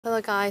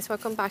Hello guys,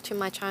 welcome back to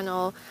my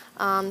channel.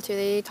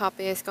 Today's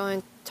topic is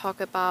going to talk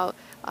about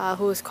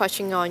who's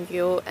crushing on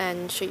you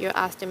and should you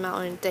ask them out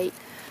on a date.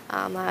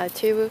 I have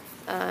two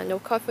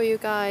note cards for you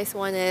guys.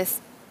 One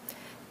is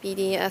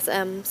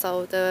BDSM,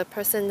 so the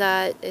person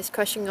that is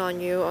crushing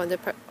on you or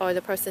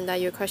the person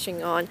that you're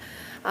crushing on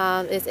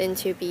is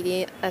into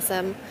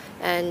BDSM,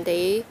 and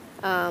they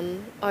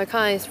are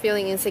kind of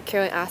feeling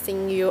insecure and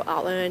asking you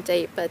out on a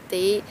date, but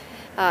they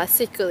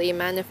secretly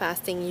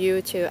manifesting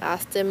you to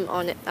ask them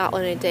out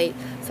on a date.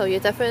 So you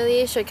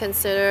definitely should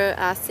consider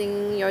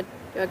asking your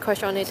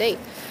crush on a date.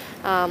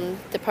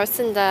 The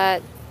person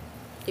that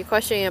you're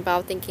questioning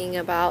about, thinking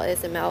about,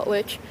 is a male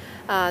witch.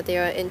 They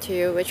are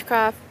into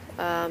witchcraft,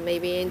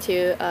 maybe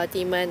into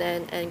demon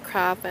and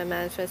craft and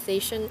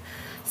manifestation.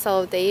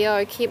 So they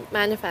are keep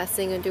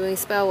manifesting and doing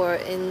spell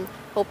work in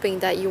hoping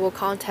that you will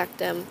contact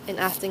them and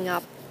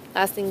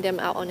asking them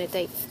out on a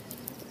date.